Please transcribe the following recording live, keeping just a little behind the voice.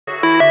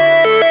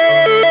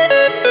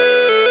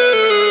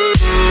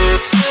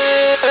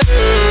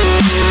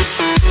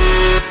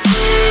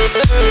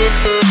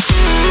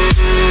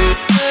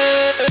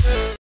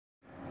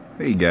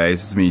Hey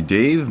guys, it's me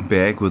Dave,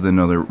 back with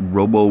another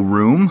Robo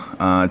room.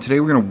 Today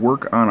we're going to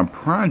work on a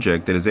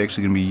project that is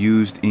actually going to be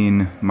used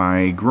in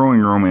my growing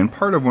room and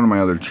part of one of my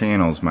other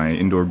channels, my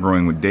Indoor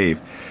Growing with Dave.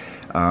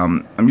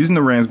 I'm using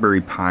the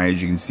Raspberry Pi,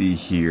 as you can see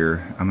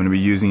here. I'm going to be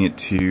using it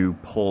to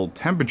pull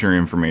temperature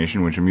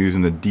information, which I'm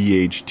using the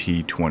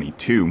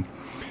DHT22.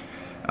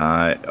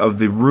 Of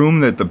the room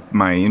that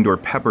my indoor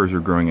peppers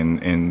are growing in,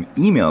 and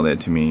email that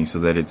to me so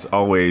that it's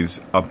always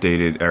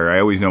updated, or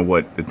I always know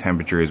what the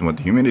temperature is and what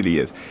the humidity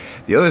is.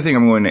 The other thing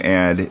I'm going to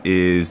add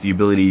is the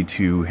ability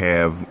to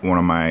have one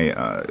of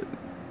my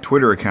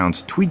Twitter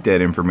accounts tweet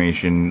that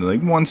information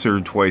like once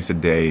or twice a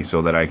day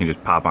so that I can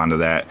just pop onto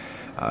that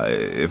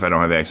if I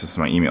don't have access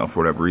to my email for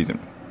whatever reason.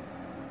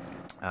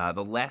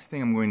 The last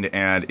thing I'm going to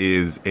add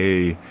is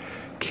a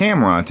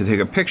camera to take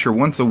a picture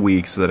once a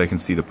week so that I can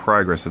see the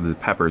progress of the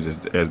peppers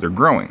as they're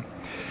growing.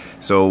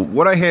 So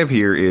what I have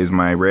here is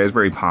my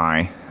Raspberry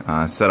Pi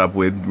set up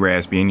with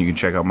Raspbian. You can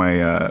check out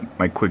my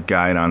my quick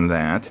guide on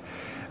that.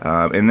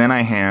 And then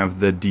I have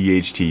the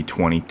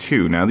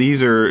DHT22. Now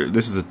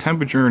this is a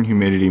temperature and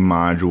humidity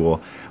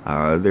module.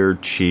 They're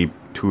cheap,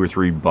 $2 or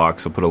 $3.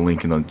 I'll put a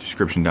link in the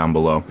description down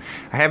below.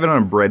 I have it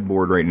on a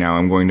breadboard right now.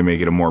 I'm going to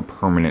make it a more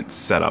permanent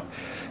setup.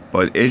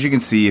 But as you can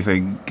see, if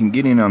I can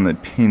get in on the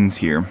pins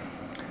here,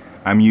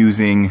 I'm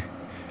using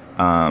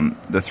the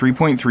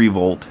 3.3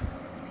 volt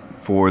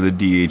for the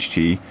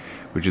DHT,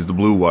 which is the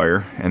blue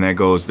wire, and that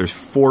goes. There's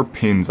 4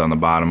 pins on the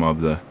bottom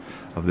of the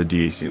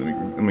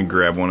DHT. Let me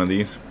grab one of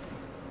these.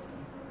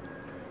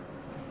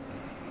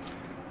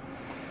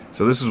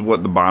 So this is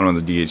what the bottom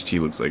of the DHT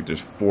looks like.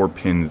 There's 4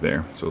 pins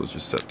there. So let's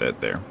just set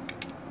that there.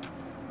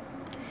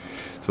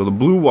 So the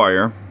blue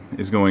wire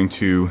is going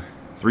to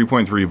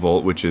 3.3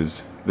 volt, which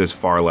is this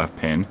far left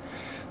pin.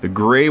 The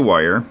gray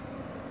wire,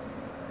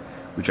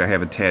 which I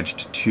have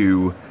attached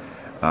to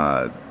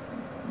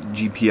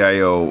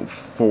GPIO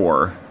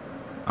 4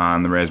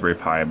 on the Raspberry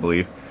Pi, I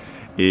believe,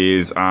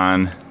 is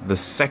on the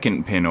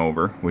second pin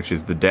over, which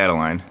is the data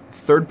line.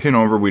 Third pin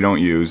over we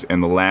don't use,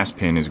 and the last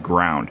pin is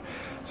ground.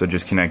 So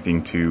just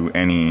connecting to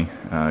any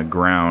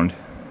ground.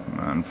 Come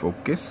on,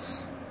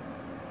 focus.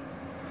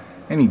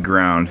 Any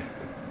ground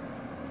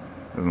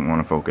doesn't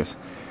want to focus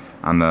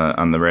on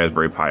the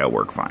Raspberry Pi will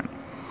work fine.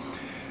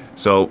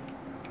 So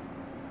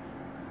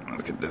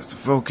let's get this to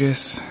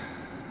focus.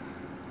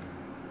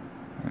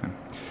 Yeah.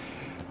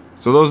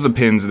 So those are the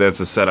pins. That's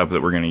the setup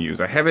that we're going to use.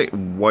 I have it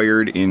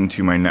wired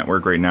into my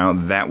network right now.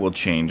 That will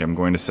change. I'm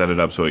going to set it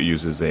up so it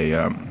uses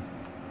a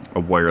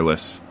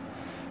wireless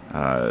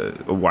a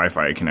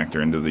Wi-Fi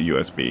connector into the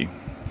USB.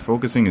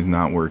 Focusing is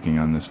not working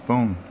on this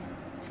phone,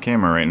 this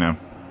camera right now.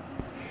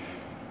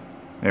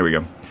 There we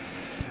go.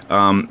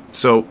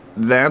 So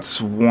that's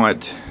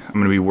what I'm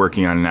going to be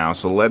working on now.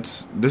 So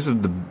this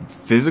is the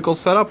physical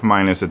setup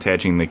minus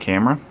attaching the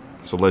camera.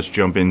 So let's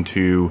jump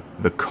into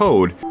the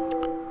code.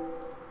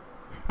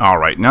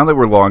 Alright, now that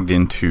we're logged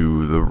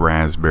into the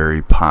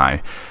Raspberry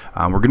Pi,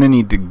 we're going to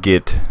need to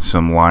get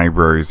some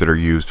libraries that are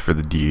used for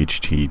the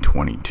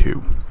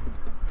DHT22.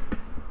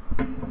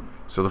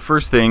 So the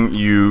first thing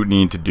you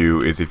need to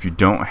do is, if you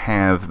don't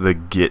have the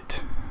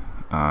Git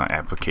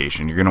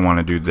application, you're going to want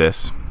to do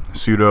this: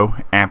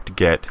 sudo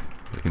apt-get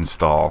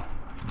install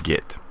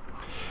git.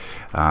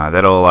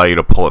 That'll allow you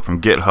to pull it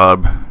from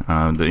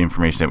GitHub, the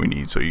information that we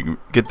need. So you can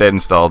get that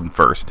installed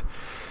first,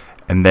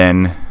 and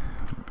then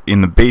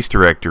in the base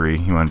directory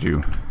you want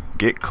to do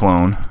git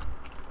clone,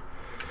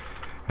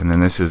 and then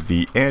this is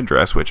the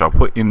address, which I'll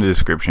put in the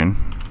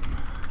description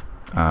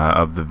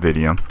of the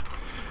video,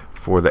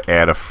 for the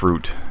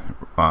Adafruit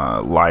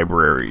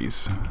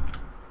libraries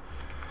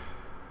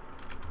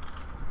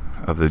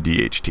of the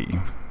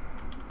DHT.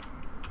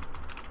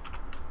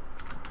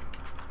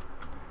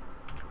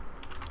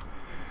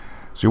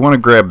 So you want to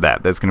grab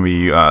that. That's going to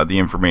be the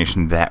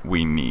information that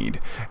we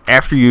need.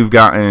 After you've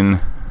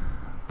gotten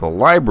the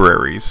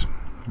libraries,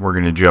 we're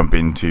going to jump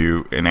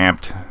into an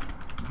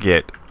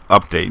apt-get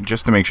update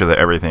just to make sure that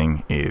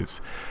everything is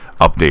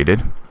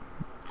updated.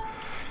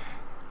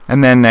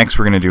 And then next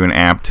we're going to do an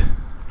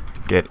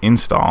apt-get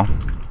install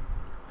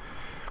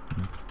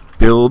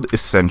build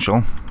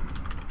essential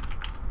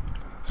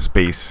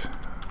space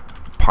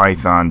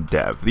Python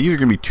dev. These are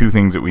going to be 2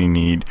 things that we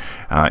need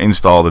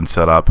installed and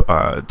set up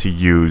to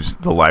use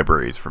the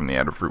libraries from the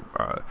Adafruit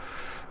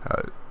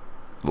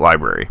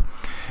library.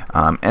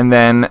 And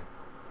then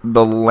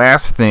the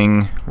last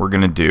thing we're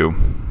going to do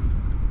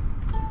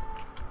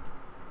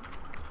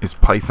is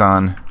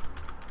Python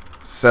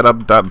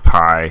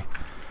setup.py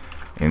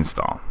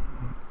install.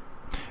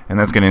 And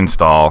that's going to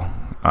install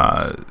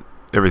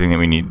everything that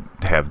we need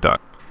to have done.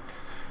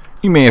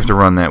 You may have to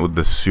run that with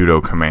the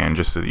sudo command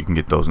just so that you can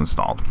get those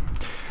installed.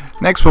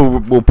 Next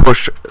we'll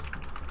push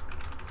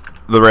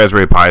the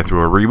Raspberry Pi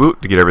through a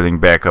reboot to get everything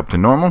back up to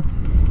normal.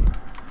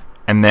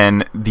 And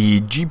then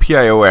the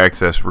GPIO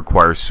access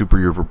requires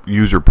super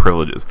user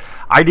privileges.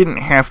 I didn't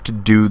have to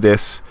do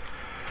this,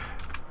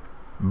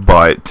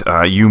 but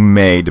you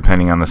may,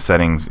 depending on the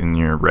settings in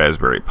your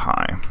Raspberry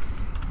Pi.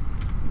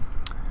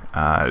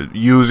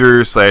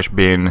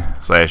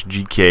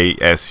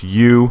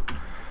 user/bin/gksu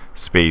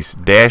space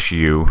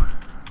 -u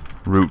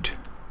root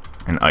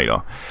and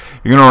idle.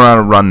 You're going to want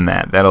to run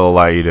that. That'll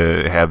allow you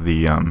to have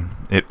the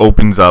it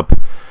opens up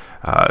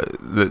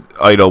the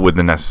idle with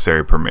the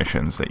necessary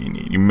permissions that you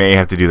need. You may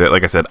have to do that.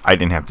 Like I said, I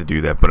didn't have to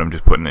do that, but I'm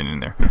just putting it in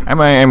there. I'm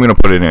going to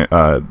put in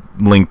a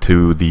link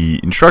to the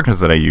instructions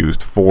that I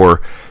used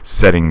for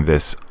setting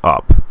this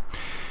up.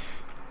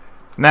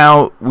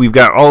 Now we've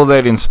got all of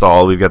that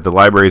installed. We've got the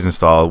libraries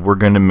installed. We're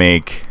going to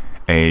make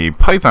a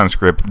Python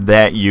script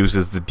that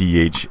uses the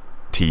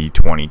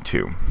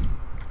DHT22.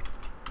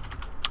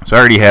 So I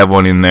already have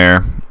one in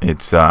there.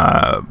 It's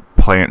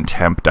plant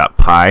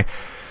temp.py.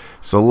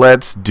 So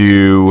let's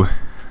go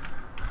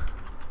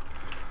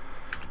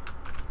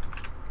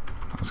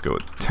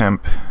with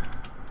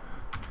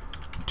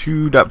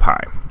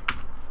temp2.py.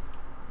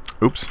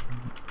 Oops.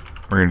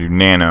 We're going to do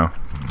nano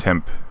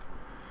temp2.py.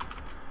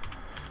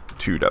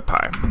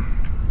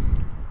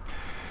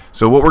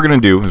 So what we're going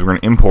to do is we're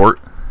going to import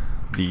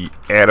the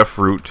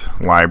Adafruit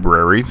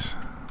libraries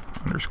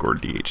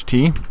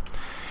 _DHT.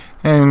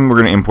 And we're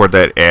going to import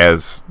that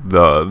as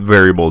the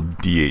variable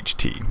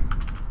DHT.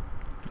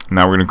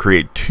 Now we're going to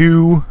create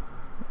two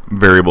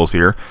variables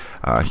here,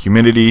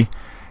 humidity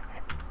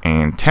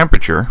and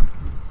temperature,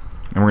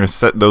 and we're going to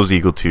set those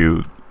equal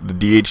to the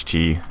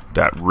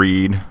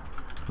DHT.read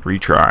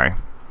retry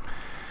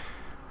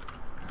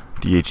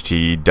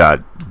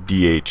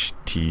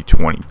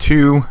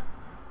DHT.DHT22.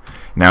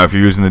 Now if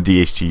you're using the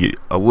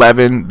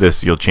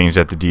DHT11, you'll change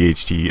that to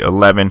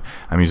DHT11.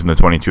 I'm using the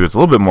 22. It's a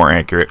little bit more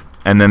accurate.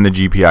 And then the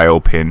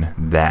GPIO pin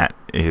that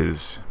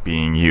is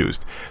being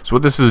used. So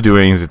what this is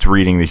doing is it's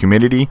reading the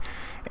humidity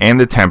and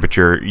the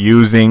temperature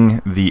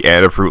using the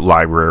Adafruit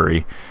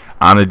library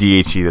on the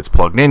DHT that's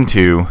plugged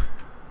into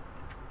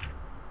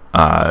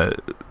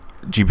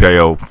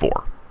GPIO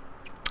 4.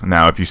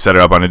 Now if you set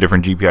it up on a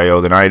different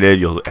GPIO than I did,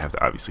 you'll have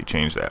to obviously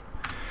change that.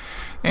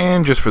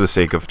 And just for the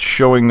sake of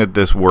showing that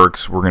this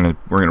works, we're gonna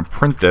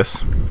print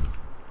this,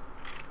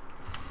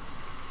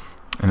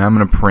 and I'm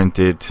gonna print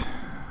it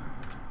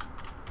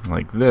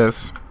like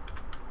this.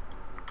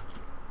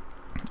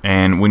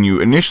 And when you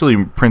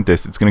initially print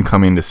this, it's going to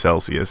come into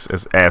Celsius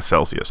as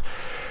Celsius.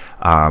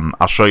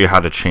 I'll show you how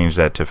to change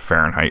that to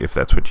Fahrenheit if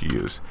that's what you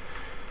use.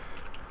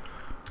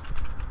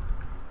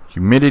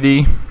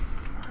 Humidity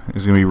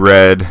is going to be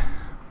red.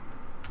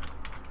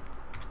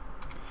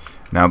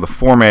 Now the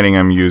formatting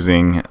I'm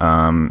using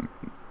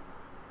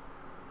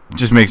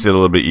just makes it a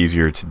little bit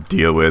easier to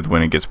deal with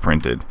when it gets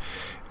printed.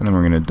 And then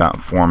we're going to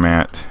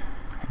 .format,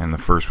 and the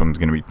first one's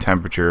going to be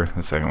temperature,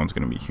 the second one's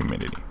going to be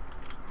humidity.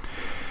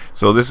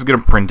 So this is going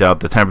to print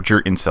out the temperature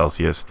in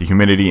Celsius, the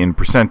humidity in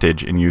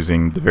percentage, and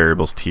using the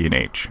variables T and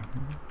H.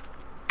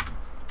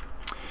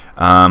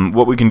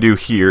 What we can do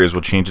here is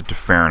we'll change it to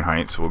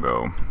Fahrenheit. So we'll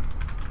go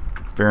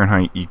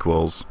Fahrenheit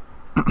equals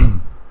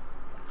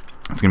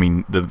it's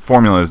going to be, the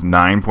formula is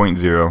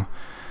 9.0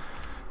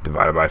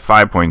 divided by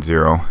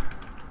 5.0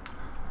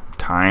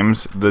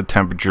 times the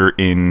temperature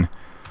in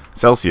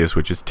Celsius,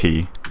 which is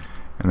T,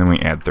 and then we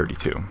add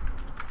 32.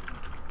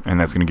 And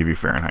that's going to give you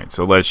Fahrenheit.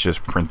 So let's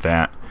just print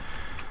that.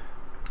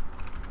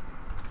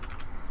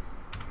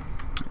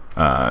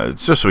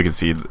 It's just so we can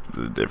see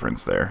the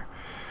difference there.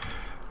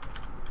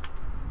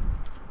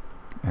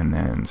 And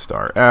then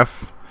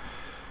 *F,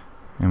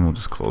 and we'll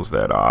just close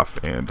that off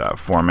and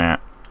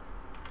format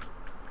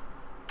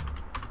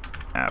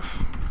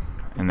F,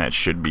 and that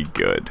should be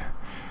good.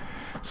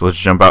 So let's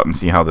jump out and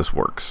see how this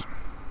works.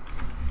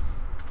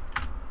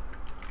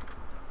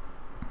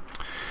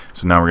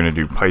 So now we're going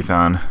to do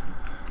Python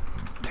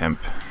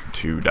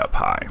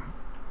temp2.py.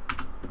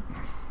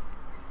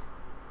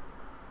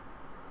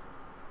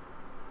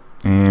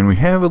 And we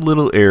have a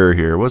little error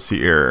here. What's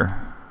the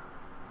error?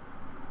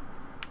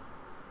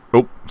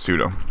 Oh,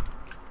 sudo.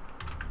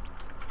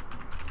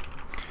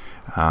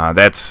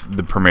 That's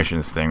the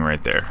permissions thing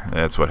right there.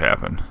 That's what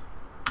happened.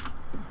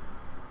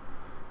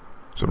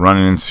 So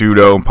running in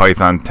sudo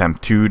python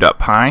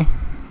temp2.py.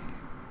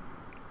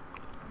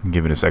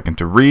 Give it a second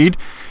to read,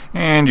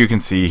 and you can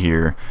see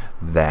here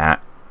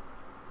that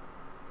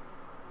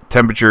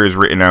temperature is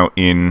written out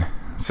in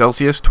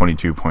Celsius,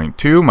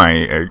 22.2.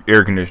 My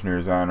air conditioner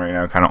is on right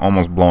now, kind of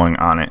almost blowing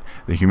on it.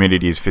 The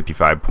humidity is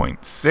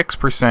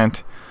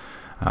 55.6%,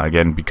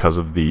 again because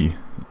of the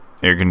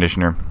air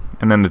conditioner.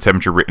 And then the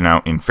temperature written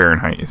out in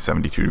Fahrenheit is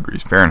 72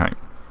 degrees Fahrenheit.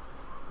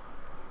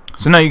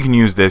 So now you can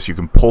use this, you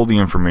can pull the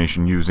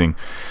information using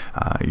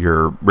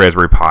your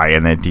Raspberry Pi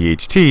and that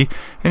DHT,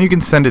 and you can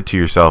send it to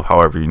yourself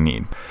however you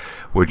need,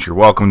 which you're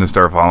welcome to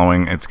start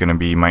following. It's going to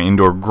be my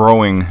indoor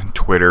growing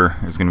Twitter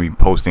is going to be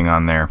posting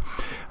on there.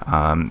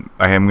 I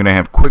am going to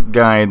have quick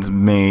guides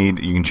made.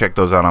 You can check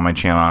those out on my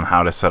channel on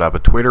how to set up a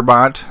Twitter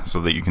bot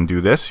so that you can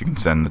do this. You can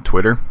send the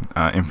Twitter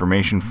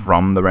information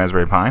from the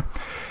Raspberry Pi,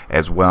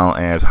 as well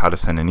as how to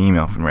send an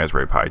email from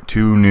Raspberry Pi.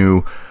 2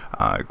 new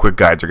quick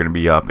guides are going to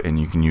be up, and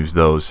you can use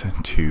those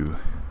to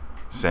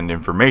send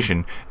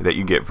information that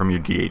you get from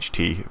your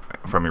DHT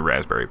from your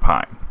Raspberry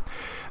Pi.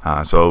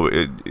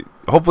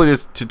 Hopefully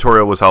this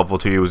tutorial was helpful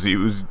to you. It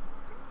was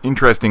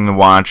interesting to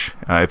watch.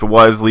 If it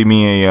was, leave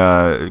me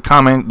a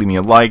comment, leave me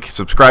a like,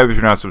 subscribe if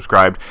you're not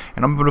subscribed,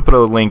 and I'm going to put a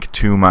link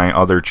to my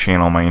other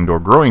channel, my indoor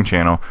growing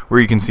channel,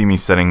 where you can see me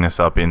setting this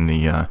up in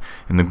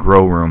the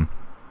grow room,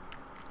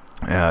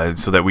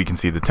 so that we can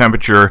see the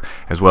temperature,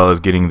 as well as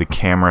getting the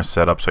camera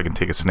set up so I can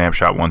take a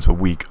snapshot once a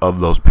week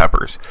of those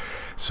peppers.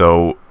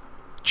 So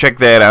check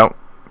that out,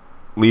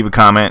 leave a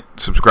comment,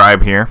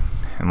 subscribe here,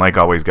 and like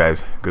always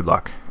guys, good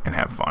luck and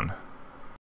have fun.